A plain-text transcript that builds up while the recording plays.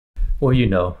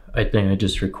Well, I think I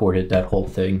just recorded that whole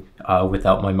thing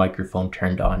without my microphone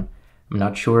turned on. I'm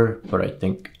not sure, but I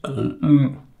think...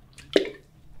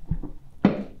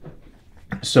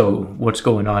 So, what's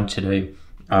going on today?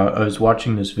 I was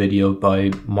watching this video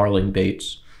by Marling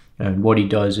Baits, and what he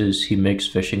does is he makes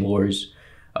fishing lures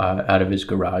out of his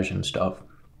garage and stuff.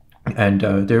 And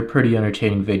they're pretty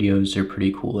entertaining videos, they're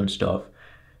pretty cool and stuff.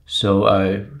 So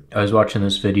I was watching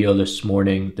this video this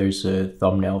morning. There's a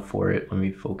thumbnail for it. Let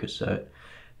me focus that.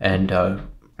 And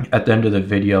at the end of the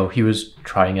video, he was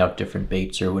trying out different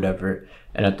baits or whatever.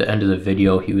 And at the end of the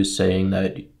video, he was saying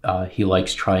that he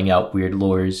likes trying out weird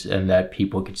lures and that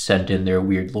people could send in their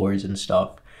weird lures and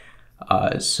stuff.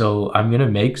 So I'm going to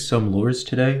make some lures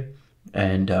today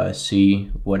and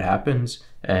see what happens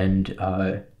and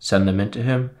send them in to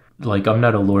him. Like, I'm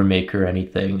not a lure maker or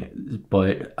anything,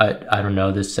 but I don't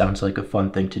know, this sounds like a fun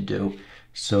thing to do.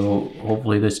 So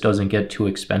hopefully this doesn't get too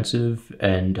expensive,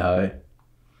 and I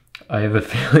have a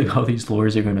feeling all these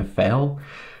lures are gonna fail.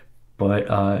 But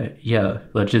yeah,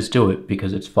 let's just do it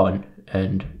because it's fun.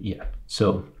 And yeah,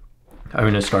 so I'm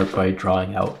gonna start by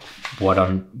drawing out what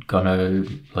I'm gonna,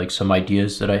 like, some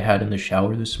ideas that I had in the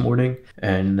shower this morning,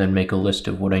 and then make a list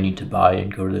of what I need to buy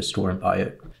and go to the store and buy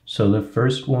it. So the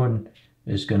first one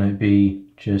is going to be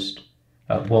just,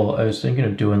 well, I was thinking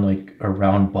of doing like a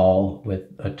round ball with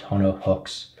a ton of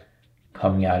hooks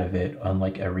coming out of it on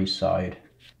like every side,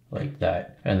 like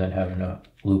that, and then having a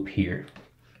loop here.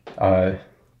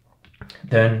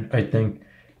 Then I think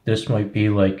this might be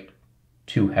like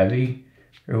too heavy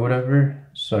or whatever,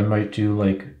 so I might do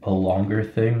like a longer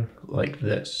thing like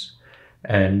this.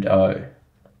 And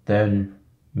then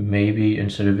maybe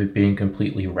instead of it being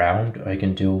completely round, I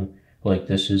can do like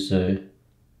this is a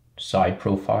side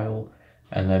profile,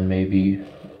 and then maybe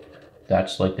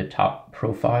that's like the top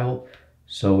profile,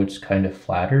 so it's kind of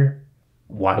flatter.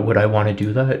 Why would I want to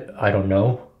do that? I don't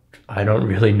know. I don't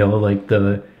really know like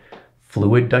the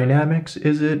fluid dynamics,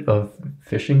 is it, of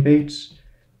fishing baits,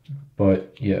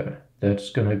 but yeah,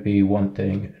 that's gonna be one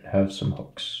thing, and have some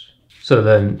hooks. So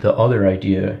then the other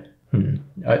idea,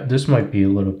 this might be a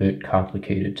little bit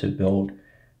complicated to build,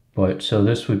 but so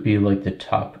this would be like the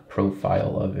top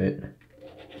profile of it,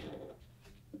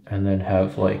 and then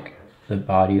have like the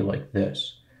body like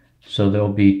this. So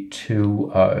there'll be two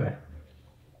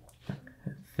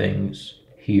things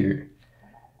here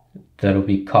that'll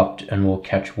be cupped and will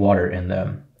catch water in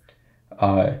them.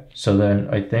 So then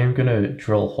I think I'm gonna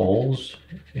drill holes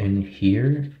in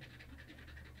here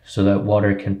so that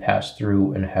water can pass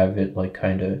through, and have it like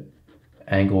kind of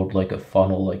angled like a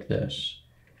funnel like this,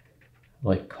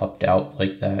 like cupped out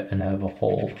like that, and have a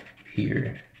hole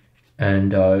here.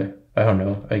 And I don't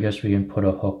know, I guess we can put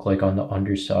a hook like on the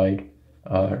underside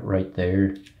right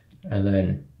there, and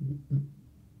then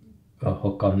a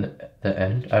hook on the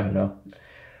end. I don't know.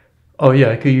 Oh yeah,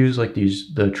 I could use like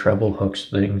the treble hooks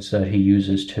things that he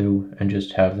uses too, and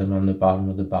just have them on the bottom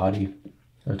of the body.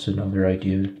 That's another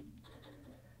idea.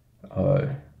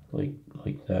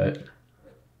 Like that.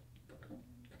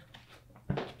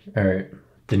 Alright,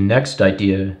 the next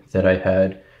idea that I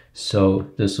had, so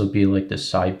this will be like the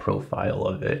side profile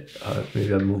of it.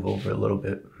 Maybe I'll move over a little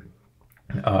bit.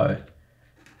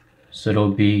 So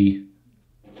it'll be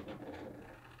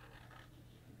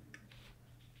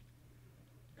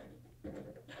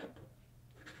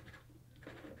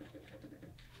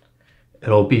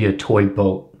a toy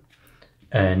boat,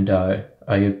 and I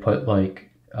could put like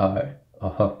a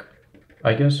hook.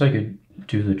 I guess I could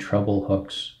do the treble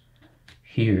hooks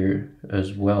here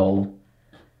as well,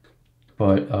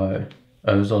 but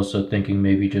I was also thinking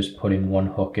maybe just putting one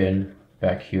hook in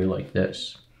back here like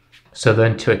this. So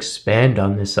then to expand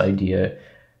on this idea,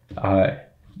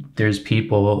 there's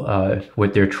people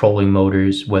with their trolling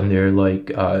motors when they're like,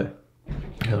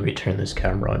 let me turn this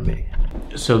camera on me.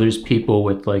 So there's people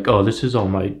with like, oh, this is all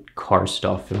my car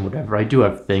stuff and whatever. I do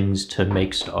have things to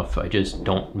make stuff, I just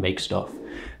don't make stuff.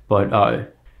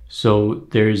 But so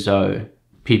there's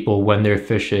people when they're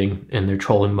fishing in their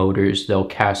trolling motors, they'll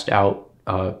cast out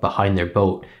behind their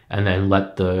boat and then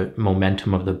let the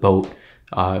momentum of the boat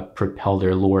propel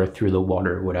their lure through the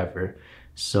water or whatever.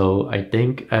 So I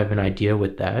think I have an idea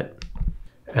with that,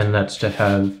 and that's to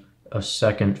have a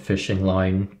second fishing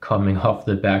line coming off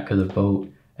the back of the boat,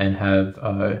 and have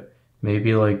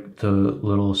maybe like the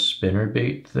little spinner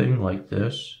bait thing like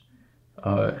this.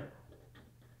 I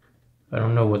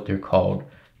don't know what they're called,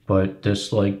 but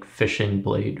this like fishing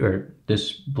blade, or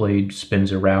this blade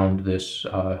spins around this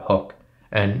hook,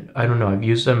 and I don't know, I've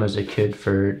used them as a kid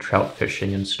for trout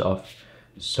fishing and stuff.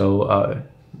 So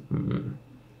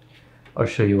I'll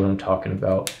show you what I'm talking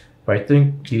about. But I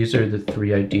think these are the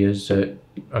three ideas that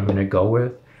I'm gonna go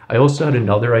with. I also had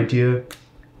another idea,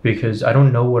 because I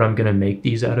don't know what I'm gonna make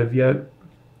these out of yet.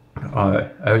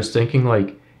 I was thinking,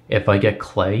 like, if I get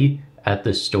clay at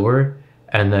the store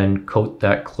and then coat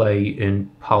that clay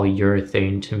in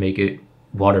polyurethane to make it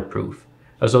waterproof.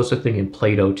 I was also thinking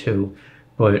Play-Doh too,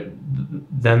 but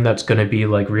then that's gonna be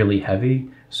like really heavy.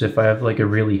 So if I have like a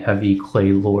really heavy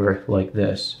clay lure like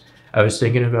this, I was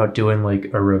thinking about doing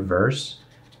like a reverse,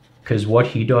 because what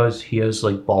he does, he has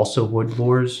like balsa wood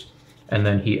lures, and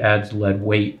then he adds lead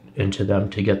weight into them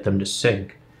to get them to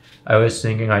sink. I was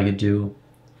thinking I could do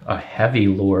a heavy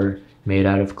lure made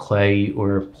out of clay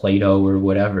or Play-Doh or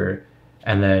whatever,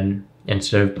 and then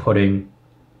instead of putting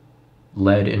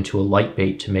lead into a light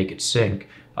bait to make it sink,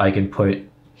 I can put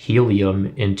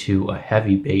helium into a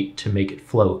heavy bait to make it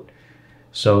float.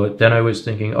 So then I was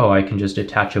thinking, oh, I can just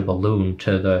attach a balloon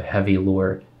to the heavy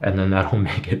lure and then that'll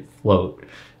make it float.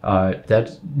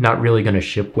 That's not really going to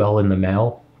ship well in the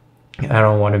mail. I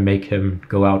don't want to make him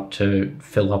go out to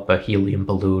fill up a helium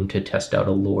balloon to test out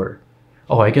a lure.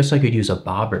 Oh, I guess I could use a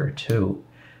bobber too.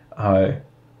 I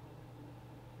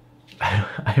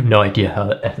have no idea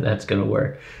how that's going to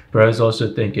work. But I was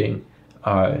also thinking,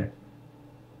 what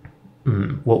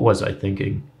was I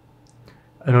thinking?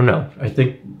 I don't know. I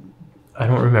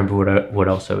don't remember what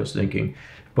else I was thinking.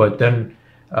 But then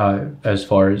as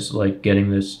far as like getting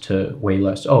this to weigh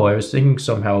less, oh, I was thinking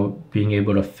somehow being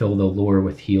able to fill the lure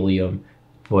with helium,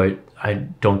 but I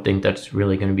don't think that's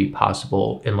really going to be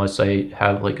possible unless I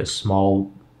have like a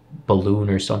small balloon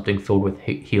or something filled with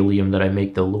helium that I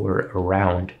make the lure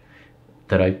around,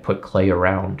 that I put clay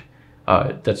around.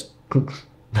 That's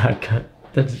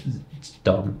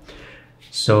dumb.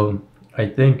 So I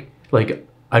think, like,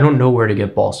 I don't know where to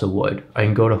get balsa wood. I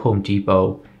can go to Home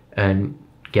Depot and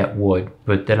get wood,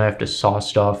 but then I have to saw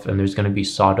stuff and there's going to be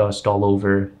sawdust all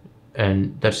over,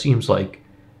 and that seems like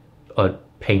a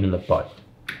pain in the butt.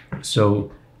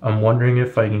 So I'm wondering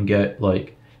if I can get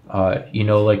like, you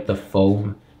know, like the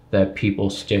foam that people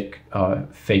stick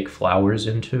fake flowers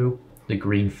into, the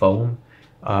green foam.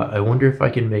 I wonder if I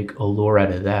can make a lure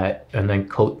out of that and then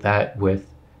coat that with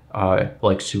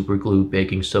like super glue,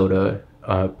 baking soda,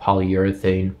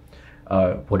 polyurethane,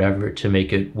 whatever, to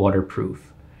make it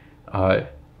waterproof.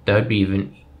 That'd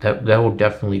be that will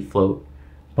definitely float,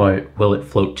 but will it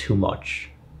float too much?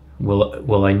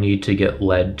 Will I need to get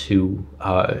lead to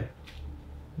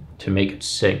make it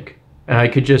sink? And I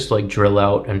could just like drill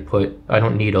out and put, I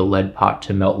don't need a lead pot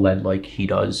to melt lead like he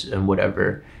does and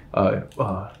whatever.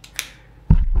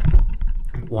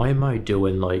 Why am I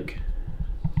doing, like,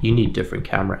 you need different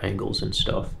camera angles and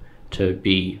stuff to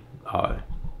be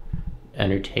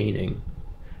entertaining.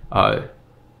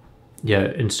 Yeah,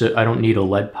 and so I don't need a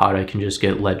lead pot. I can just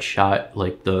get lead shot,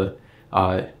 like the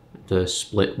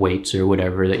split weights or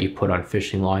whatever that you put on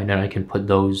fishing line, and I can put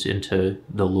those into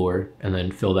the lure and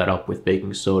then fill that up with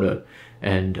baking soda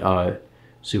and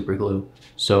super glue.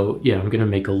 So yeah, I'm gonna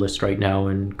make a list right now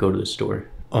and go to the store.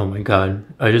 Oh my god,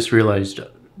 I just realized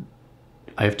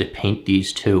I have to paint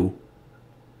these too.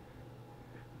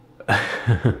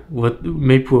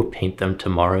 Maybe we'll paint them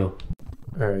tomorrow.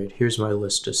 Alright, here's my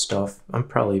list of stuff. I'm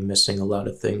probably missing a lot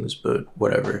of things, but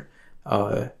whatever.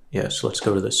 Yeah, so let's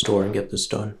go to the store and get this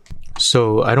done.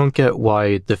 So I don't get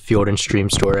why the Field and Stream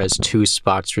store has 2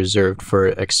 spots reserved for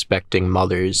expecting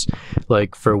mothers.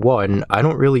 Like, for one, I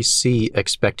don't really see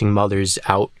expecting mothers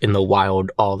out in the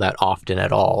wild all that often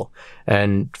at all.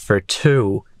 And for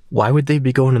 2, why would they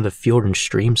be going to the Field and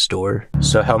Stream store?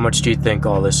 So how much do you think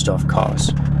all this stuff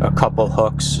costs? A couple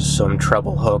hooks, some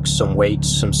treble hooks, some weights,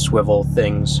 some swivel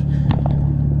things.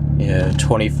 Yeah,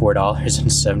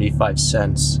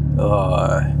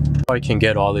 $24.75. I can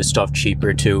get all this stuff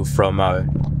cheaper too from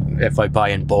if I buy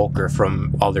in bulk or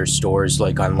from other stores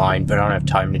like online, but I don't have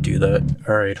time to do that.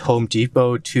 Alright, Home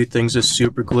Depot, 2 things of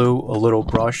super glue, a little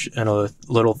brush, and a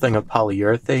little thing of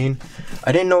polyurethane.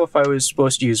 I didn't know if I was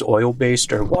supposed to use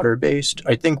oil-based or water-based.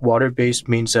 I think water-based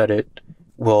means that it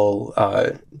will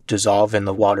dissolve in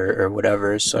the water or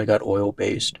whatever, so I got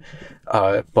oil-based.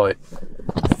 But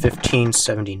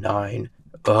 $15.79.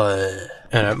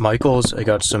 And at Michael's, I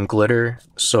got some glitter,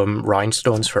 some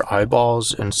rhinestones for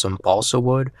eyeballs, and some balsa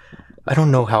wood. I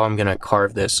don't know how I'm gonna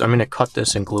carve this. I'm gonna cut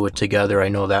this and glue it together, I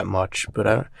know that much, but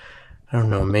I don't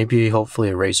know, maybe hopefully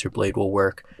a razor blade will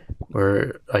work,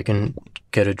 or I can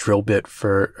get a drill bit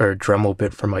or Dremel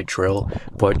bit for my drill.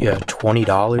 But yeah,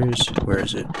 $20, where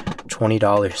is it?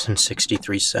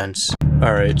 $20.63.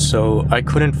 Alright, so I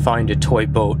couldn't find a toy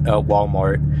boat at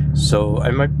Walmart, so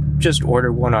I might just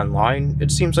order one online.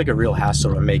 It seems like a real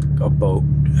hassle to make a boat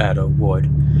out of wood.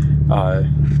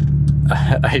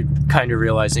 I'm kind of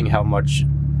realizing how much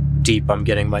deep I'm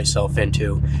getting myself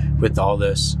into with all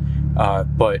this.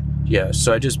 But yeah,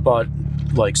 so I just bought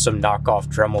like some knockoff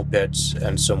Dremel bits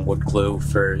and some wood glue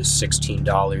for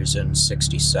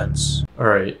 $16.60.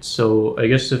 Alright, so I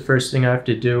guess the first thing I have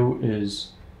to do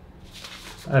is,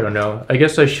 I don't know, I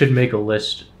guess I should make a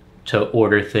list to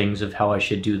order things of how I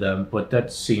should do them, but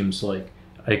that seems like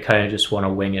I kind of just want to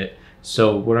wing it.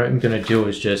 So what I'm going to do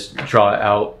is just draw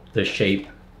out the shape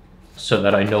so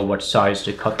that I know what size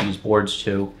to cut these boards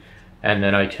to, and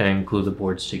then I can glue the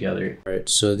boards together. Alright,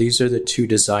 so these are the two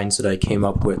designs that I came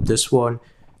up with. This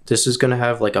is going to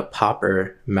have like a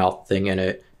popper mouth thing in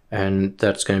it, and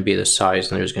that's going to be the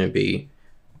size, and there's going to be,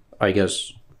 I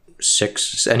guess,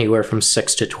 anywhere from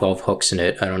 6 to 12 hooks in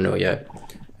it. I don't know yet.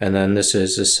 And then this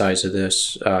is the size of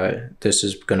this. This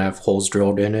is going to have holes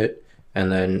drilled in it,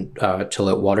 and then to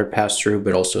let water pass through,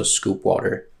 but also scoop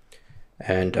water.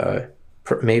 And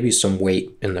maybe some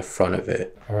weight in the front of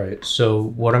it. All right, so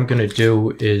what I'm gonna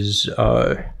do is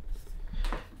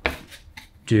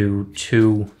do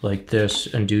 2 like this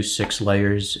and do 6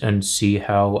 layers and see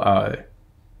how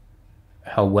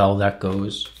well that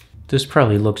goes. This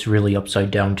probably looks really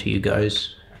upside down to you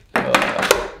guys.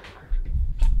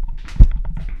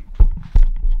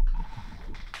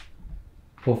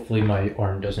 Hopefully my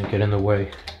arm doesn't get in the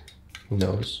way. Who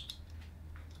knows?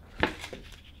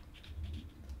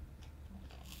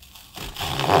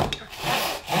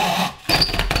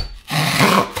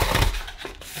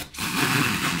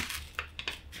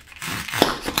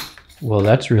 Well,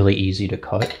 that's really easy to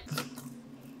cut.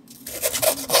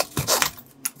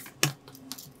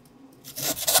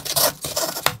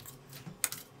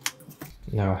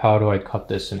 Now, how do I cut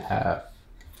this in half?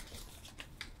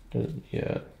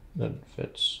 Yeah, that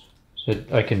fits. So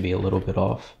I can be a little bit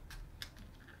off.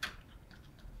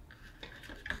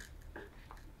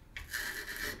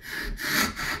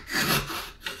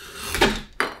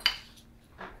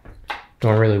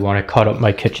 Don't really want to cut up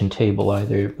my kitchen table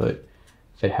either, but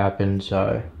if it happens,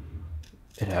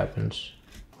 it happens.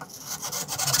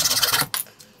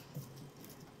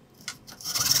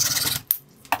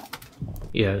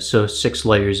 Yeah, so 6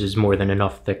 layers is more than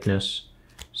enough thickness.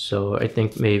 So I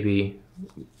think maybe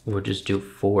we'll just do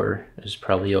 4 is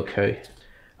probably okay.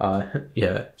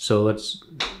 Yeah, so let's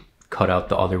cut out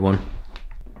the other one.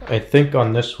 I think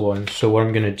on this one, so what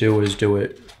I'm gonna do is do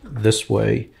it this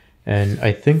way. And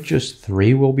I think just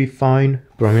 3 will be fine,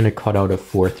 but I'm going to cut out a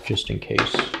 4th just in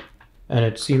case. And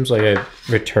it seems like I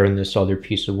returned this other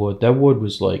piece of wood. That wood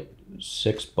was like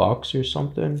 $6 or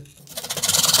something.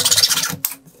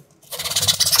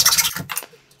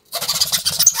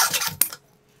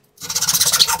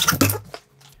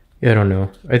 Yeah, I don't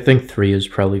know. I think 3 is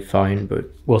probably fine, but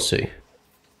we'll see.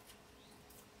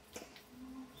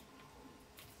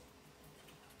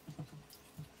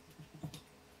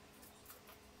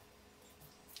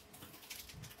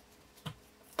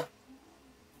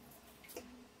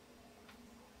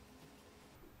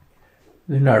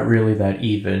 They're not really that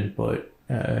even, but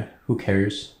who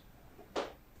cares?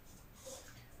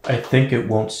 I think it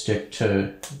won't stick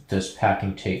to this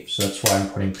packing tape, so that's why I'm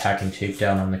putting packing tape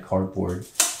down on the cardboard.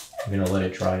 I'm gonna let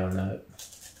it dry on that.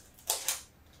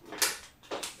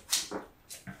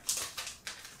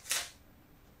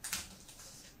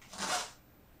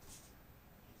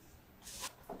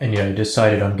 And yeah, I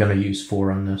decided I'm gonna use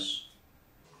 4 on this.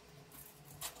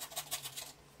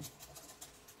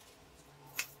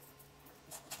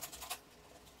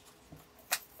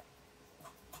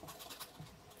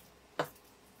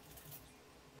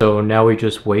 So now we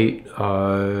just wait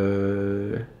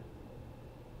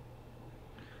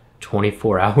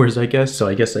 24 hours, I guess. So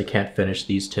I guess I can't finish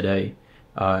these today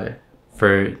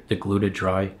for the glue to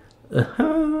dry.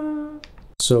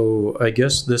 So I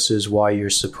guess this is why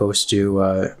you're supposed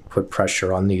to put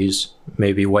pressure on these.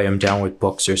 Maybe weigh them down with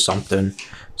books or something.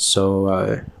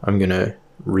 So I'm gonna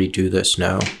redo this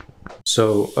now.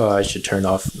 So I should turn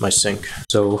off my sink.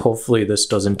 So hopefully this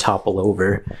doesn't topple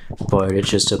over, but it's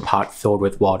just a pot filled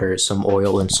with water, some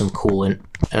oil, and some coolant.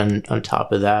 And on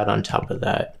top of that,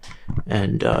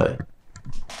 and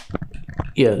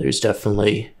yeah, there's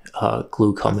definitely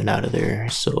glue coming out of there,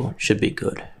 so should be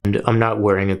good. And I'm not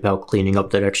worrying about cleaning up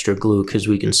that extra glue because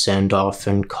we can sand off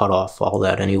and cut off all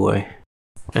that anyway.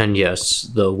 And yes,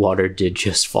 the water did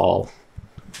just fall.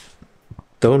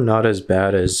 Though not as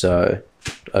bad as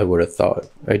I would have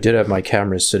thought. I did have my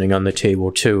camera sitting on the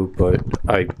table too, but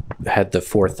I had the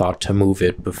forethought to move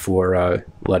it before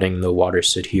letting the water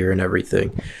sit here and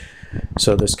everything.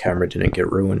 So this camera didn't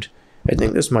get ruined. I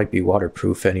think this might be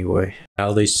waterproof anyway.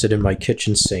 Now they sit in my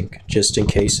kitchen sink, just in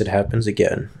case it happens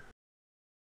again.